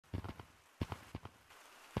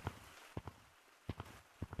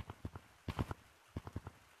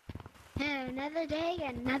Another day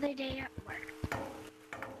at work.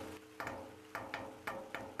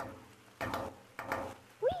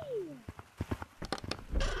 Whee!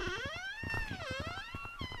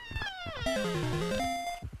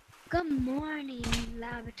 Good morning,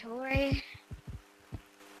 laboratory.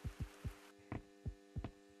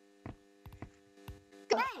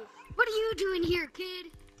 Hey, what are you doing here,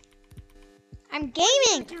 kid? I'm What are you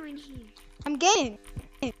gaming. doing here? I'm gaming.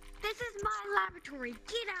 This is my laboratory.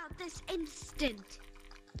 Get out this instant.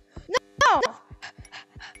 No.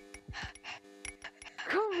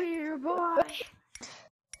 Come here, boy.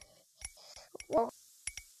 Whoa.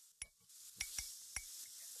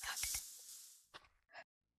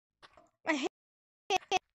 My hand.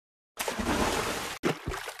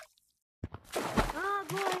 Oh,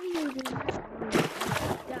 boy, you do.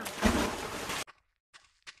 Done.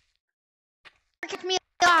 Kept me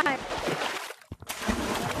alive.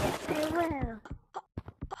 Yes, I will.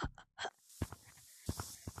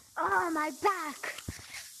 Oh, my back.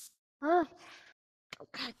 Oh,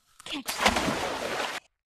 okay, catch that.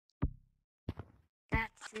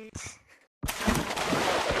 That's it.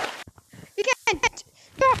 You can't.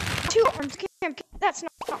 No, two arms. Can't. That's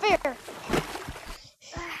not fair.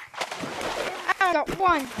 I got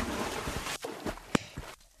one.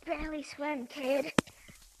 Barely swim, kid.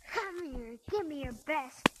 Come here, give me your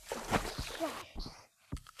best shot.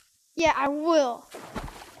 Yeah, I will.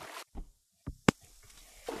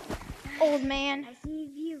 Old man. I see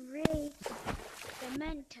you raised the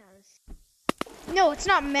Mentos. No, it's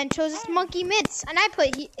not Mentos. It's Monkey Mints, and I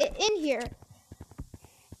put it in here.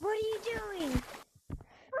 What are you doing?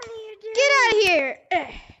 What are you doing? Get out of here.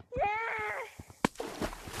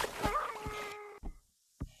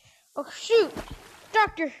 Oh shoot,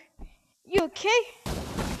 Doctor, you okay?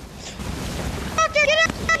 Doctor, get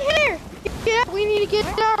out of here! Get out. We need to get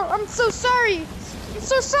out. I'm so sorry. I'm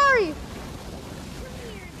so sorry. Come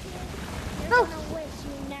here, kid. You're No. gonna wish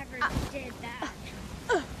you never did that.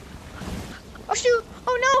 Oh shoot!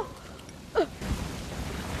 Oh no!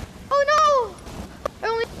 Oh no! I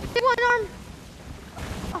only have one arm.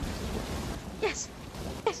 Oh. Yes.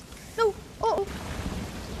 Yes. No. Oh.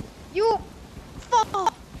 You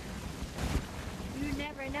fall. You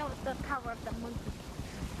never know what the power of the monkey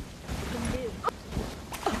can do.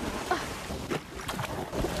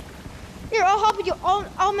 Here, I'll help you.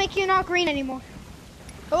 I'll make you not green anymore.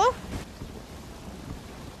 Hello?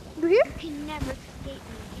 You here? You can never escape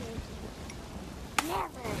me, kid.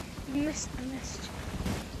 Never. I missed.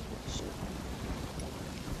 Shoot.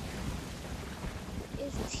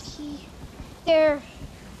 Is he there?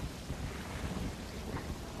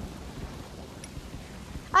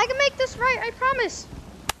 I can make this right, I promise.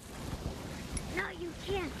 No, you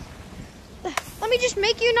can't. Let me just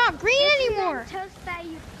make you not green anymore. It's Mentos that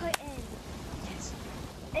you put in. Yes.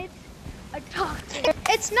 It's a toxin.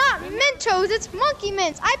 It's not Mentos, it's Monkey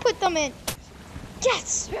Mints. I put them in.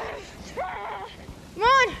 Yes. Come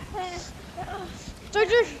on.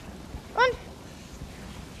 Soldier, run.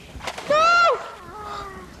 No!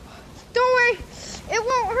 Don't worry. It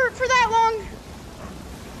won't hurt for that long.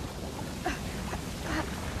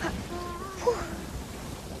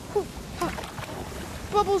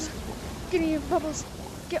 Bubbles. Give me your bubbles.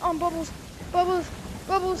 Get on bubbles. Bubbles.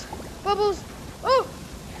 Bubbles. Bubbles. Oh!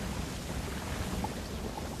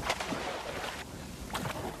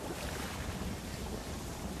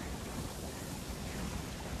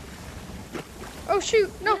 Oh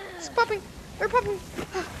shoot! No, it's popping. They're popping.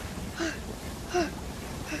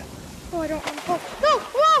 Oh, I don't want to fall. No!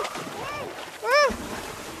 Whoa!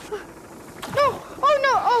 No! Oh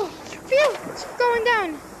no! Oh, phew! It's going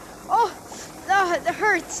down. Oh, it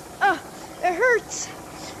hurts. It hurts.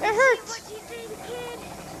 It hurts. See what you did, kid?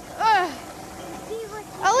 See what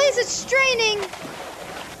you At least it's straining.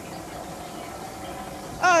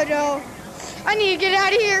 Oh no! I need to get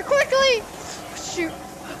out of here quickly. Shoot!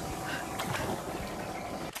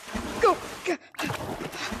 Go!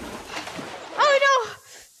 Oh no!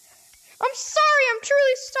 I'm sorry. I'm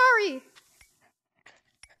truly sorry.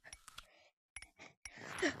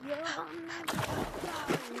 You'll never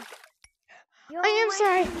found. I am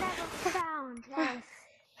sorry. You never found us.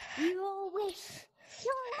 You'll wish.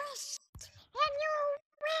 You'll wish. And you'll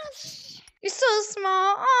wish. You're so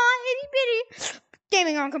small. Aw, itty bitty.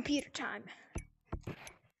 Gaming on computer time.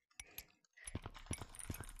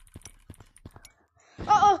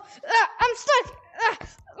 Uh-oh. I'm stuck.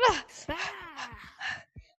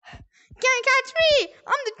 Can't catch me.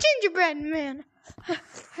 I'm the gingerbread man.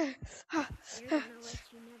 You're gonna wish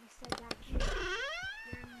you never said that, kid.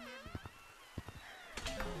 You're never.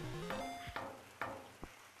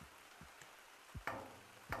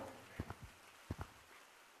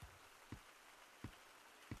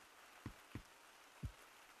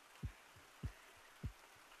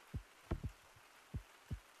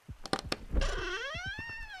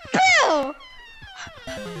 No!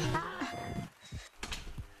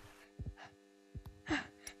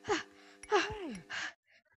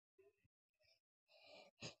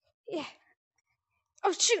 Yeah.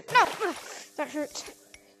 Oh shoot, no! That hurts.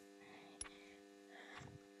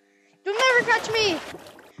 You'll never catch me!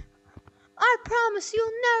 I promise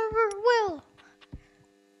you'll never will.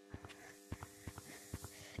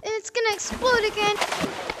 And it's gonna explode again.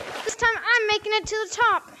 This time I'm making it to the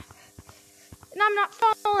top. And I'm not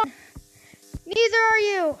falling. Neither are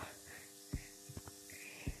you.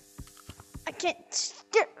 I can't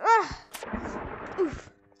steer. Oof.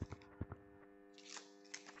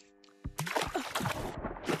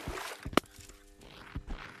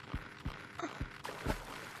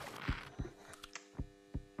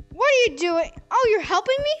 What are you doing? Oh, you're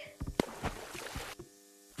helping me?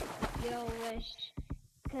 Your wish.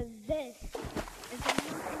 Cause this is a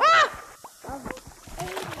Ah! of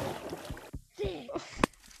 86.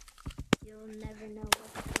 You'll never know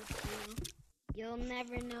what to do. You'll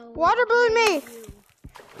never know. Water balloon me. Do.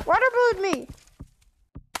 Water balloon me.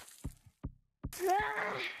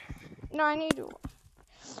 No, I need to.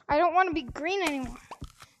 I don't want to be green anymore.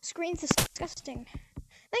 This green's disgusting.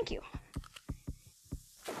 Thank you.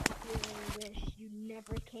 You wish you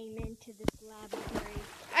never came into this laboratory.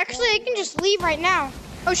 Actually, I can just leave right now.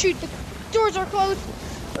 Oh shoot, the doors are closed.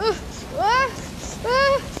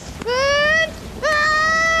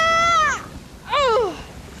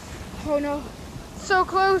 Oh no, so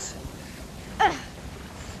close.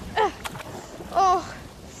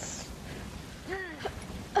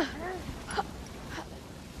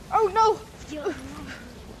 Oh no. You'll never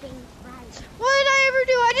think right. What did I ever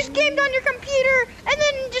do? I just gamed on your computer and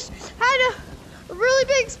then just had a really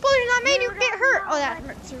big explosion that made you get hurt. Oh, that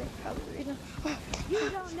hurts. Probably. You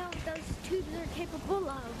don't know what those tubes are capable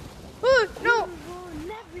of. No. You will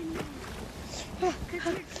never know. 'Cause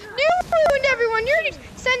you're not. You ruined everyone. You're just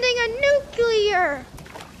sending a nuclear.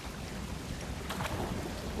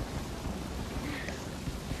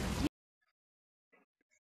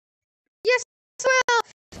 Yes, well,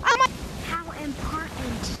 How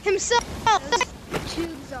important himself. those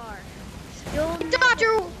tubes are. You'll The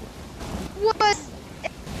doctor was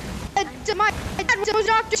my dad was a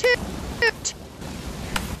doctor too. Your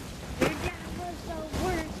dad was the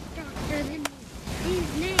worst doctor than me. His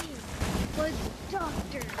name was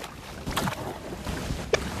Doctor.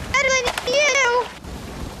 Better than you.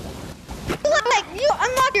 Like you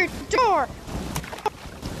unlock your door.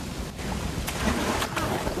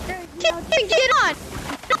 Can't even get on.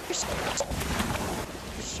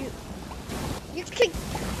 Shoot. You can.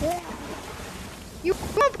 You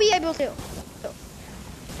won't be able to.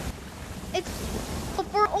 It's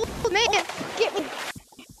for old man. Get me.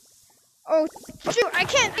 Oh shoot! I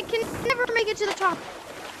can't. I can never make it to the top.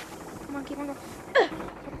 Come on, keep on going.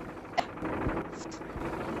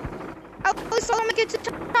 At least I'll make it to the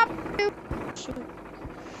top. Shoot.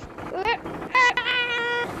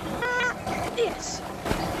 Yes.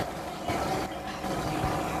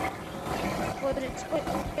 What did it? Wait.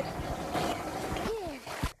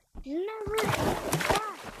 Kid, never die.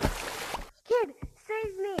 Kid,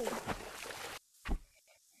 save me.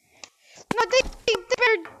 No, I think you're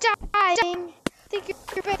better dying. I think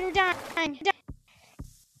you're better dying.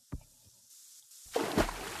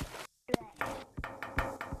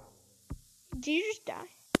 Did you just die?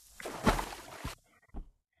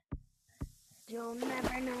 You'll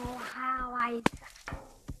never know how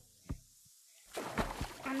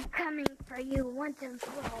I'm coming for you once and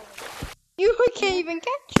for all. You can't even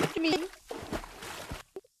catch me.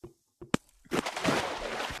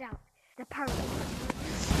 Doubt the power.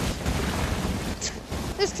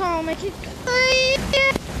 This time I'll make it.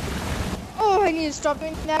 Oh, I need to stop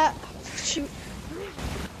doing that. Shoot.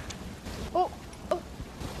 Oh.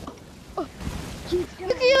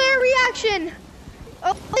 Nuclear reaction.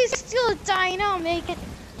 Oh, please still dying. I'll make it.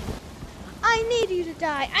 I need you to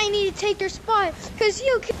die. I need to take your spot because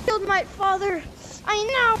you killed my father. I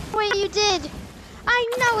know what you did. I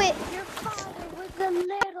know it. Your father was a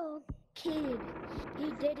little kid.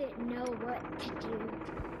 He didn't know what to do.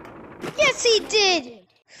 Yes, he did.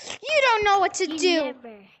 You don't know what to He do. never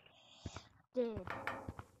did.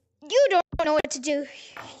 You don't know what to do.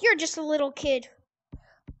 You're just a little kid.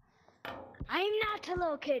 I'm not a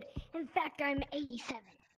little kid. In fact, I'm 87.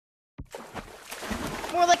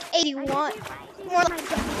 More like 81. More like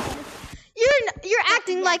you're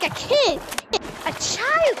acting like a kid. A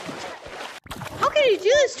child. How can you do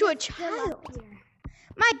this to a child?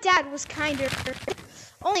 My dad was kinder.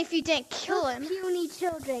 Only if you didn't kill him. Puny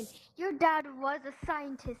children. Your dad was a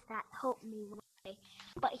scientist that helped me one day.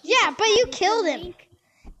 But Yeah, but you killed him. link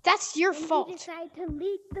That's your and fault. he decided to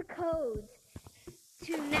leak the codes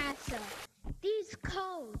to NASA. These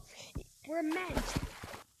codes were meant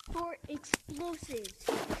for explosives.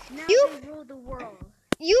 Now they rule the world.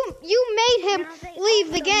 You made him Now they leave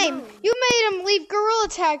own the the game. moon. You made him leave Gorilla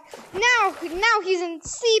Tag. Now he's in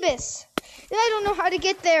Cebus. And I don't know how to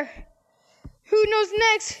get there. Who knows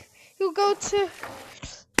next? He'll go to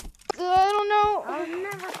I don't know. I'll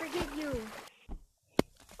never forget you.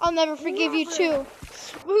 I'll never forgive you Never. too.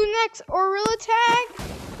 Who next? Gorilla Tag?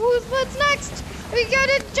 What's next? We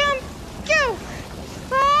gotta jump. Go.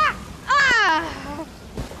 Ah! Ah!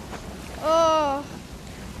 Oh.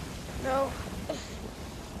 No.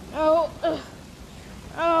 No.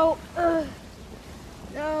 Oh.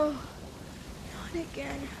 No. Not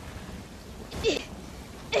again.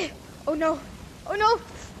 Oh no. Oh no.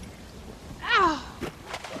 Ah.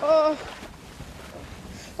 Oh.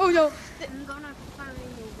 Oh no. I'm gonna find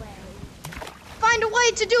a way. Find a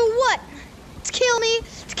way to do what? To kill me?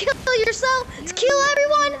 To kill yourself? To kill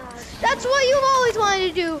everyone? That's what you've always wanted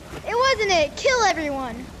to do. It wasn't it? Kill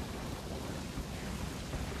everyone.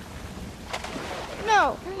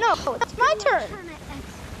 No, it's my turn.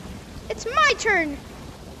 It's my turn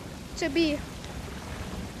to be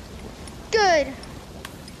good.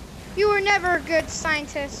 You were never a good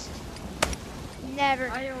scientist. Never.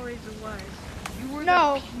 I always was. You were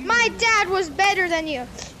No, the my dad was better than you.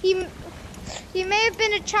 He may have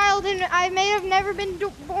been a child and I may have never been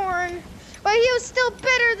born, but he was still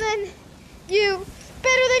better than you.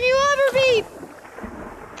 Better than you'll ever be.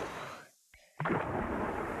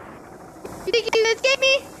 You think you can escape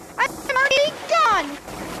me? I'm already gone.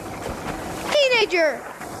 Teenager.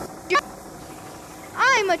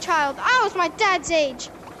 I'm a child. I was my dad's age.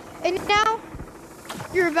 And now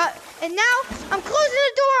I'm closing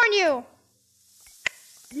the door on you.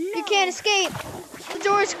 You can't escape. The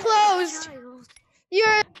door's closed.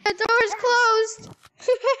 The door's closed.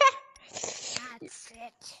 That's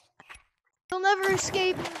it. You'll never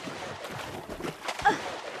escape.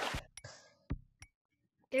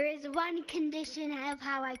 There is one condition of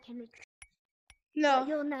how I can escape. No.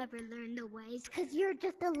 You'll never learn the ways, because you're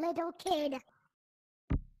just a little kid.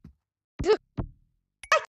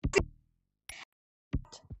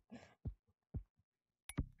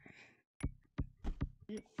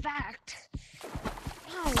 In fact,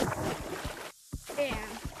 I am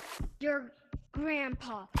your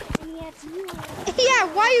grandpa. And yet you Yeah,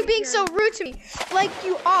 why are you being so rude to me? Like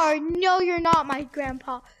you are. No, you're not my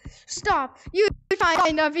grandpa. Stop. You're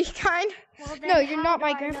trying to be kind. Well, then No, you're how not do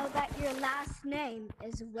my I grandpa. know that your last name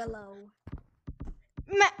is Willow.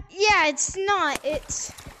 Yeah, it's not.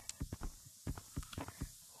 It's.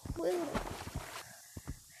 Then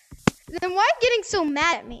why are you getting so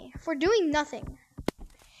mad at me for doing nothing?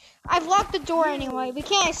 I've locked the door anyway. We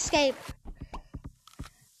can't escape.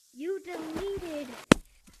 You deleted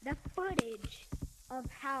the footage of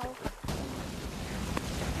how.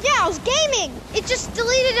 Yeah, I was gaming. It just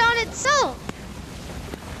deleted on itself.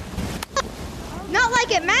 Not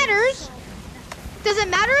like it matters. Does it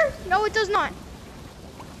matter? No, it does not.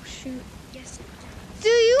 Oh, shoot. Yes, it does. Do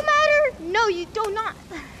you matter? No, you do not.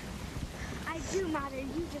 I do matter.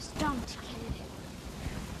 You just don't, kid.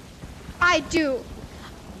 I do.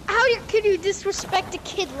 How could you disrespect a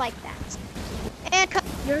kid like that? And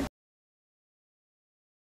you're.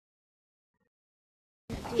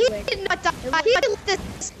 He did not die. He left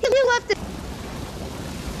this. He left this.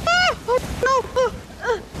 Ah! Oh no!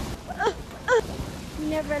 You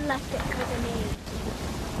never left it because of me.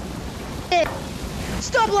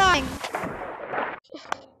 Stop lying.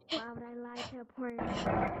 Why would I lie to a porn?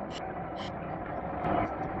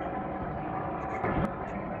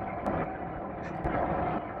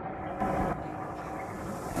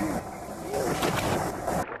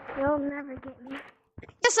 You'll never get me.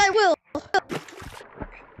 Yes, I will.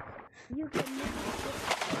 You can never get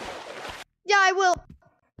Yeah, I will.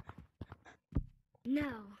 me.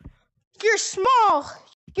 No. You're small.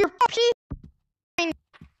 You're puppy.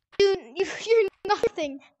 You're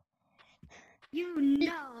nothing. You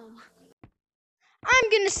know. I'm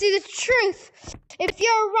gonna see the truth. If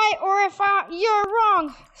you're right or if you're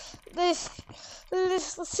wrong. Let's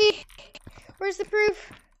see. Where's the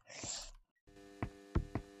proof?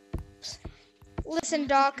 Listen,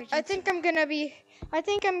 Doc. I think I'm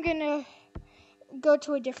gonna go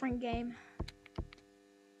to a different game.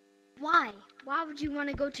 Why? Why would you want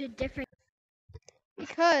to go to a different?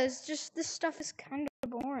 Because just this stuff is kind of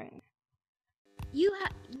boring. Your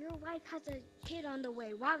wife has a kid on the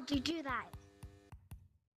way. Why would you do that?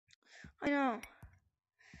 I know.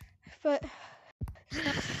 But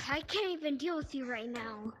I can't even deal with you right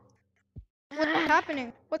now. what's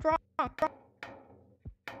happening? What's wrong?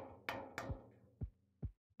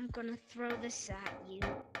 I'm gonna throw this at you.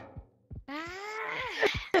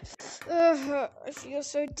 I feel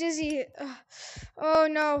so dizzy. Oh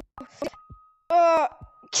no. Oh.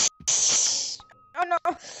 Oh no.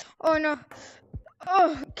 Oh no.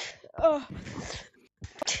 Oh. Oh.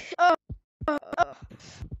 Oh.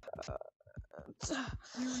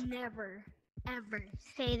 You never, ever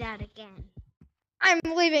say that again. I'm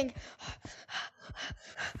leaving.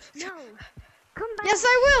 No, come back. Yes,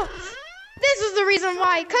 I will. This is the reason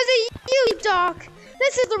why. 'Cause of you, Doc.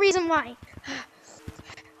 This is the reason why.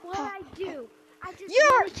 What I do? I just You're-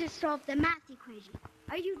 wanted to solve the math equation.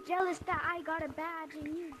 Are you jealous that I got a badge and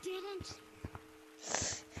you didn't?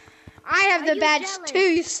 I have Are the you badge jealous? too,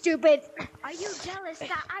 you stupid. Are you jealous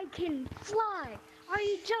that I can fly? Are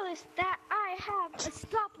you jealous that I have a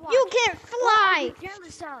stopwatch? You can't What are fly. you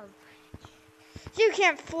jealous of? You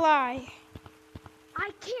can't fly. I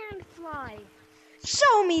can fly.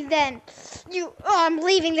 Show me then. I'm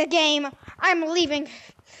leaving the game. I'm leaving.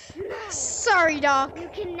 No, Sorry, Doc. you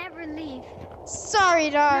can never leave. Sorry,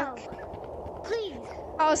 Doc. No, please.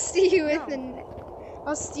 I'll see you in No. the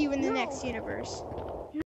I'll see you in the No. next universe.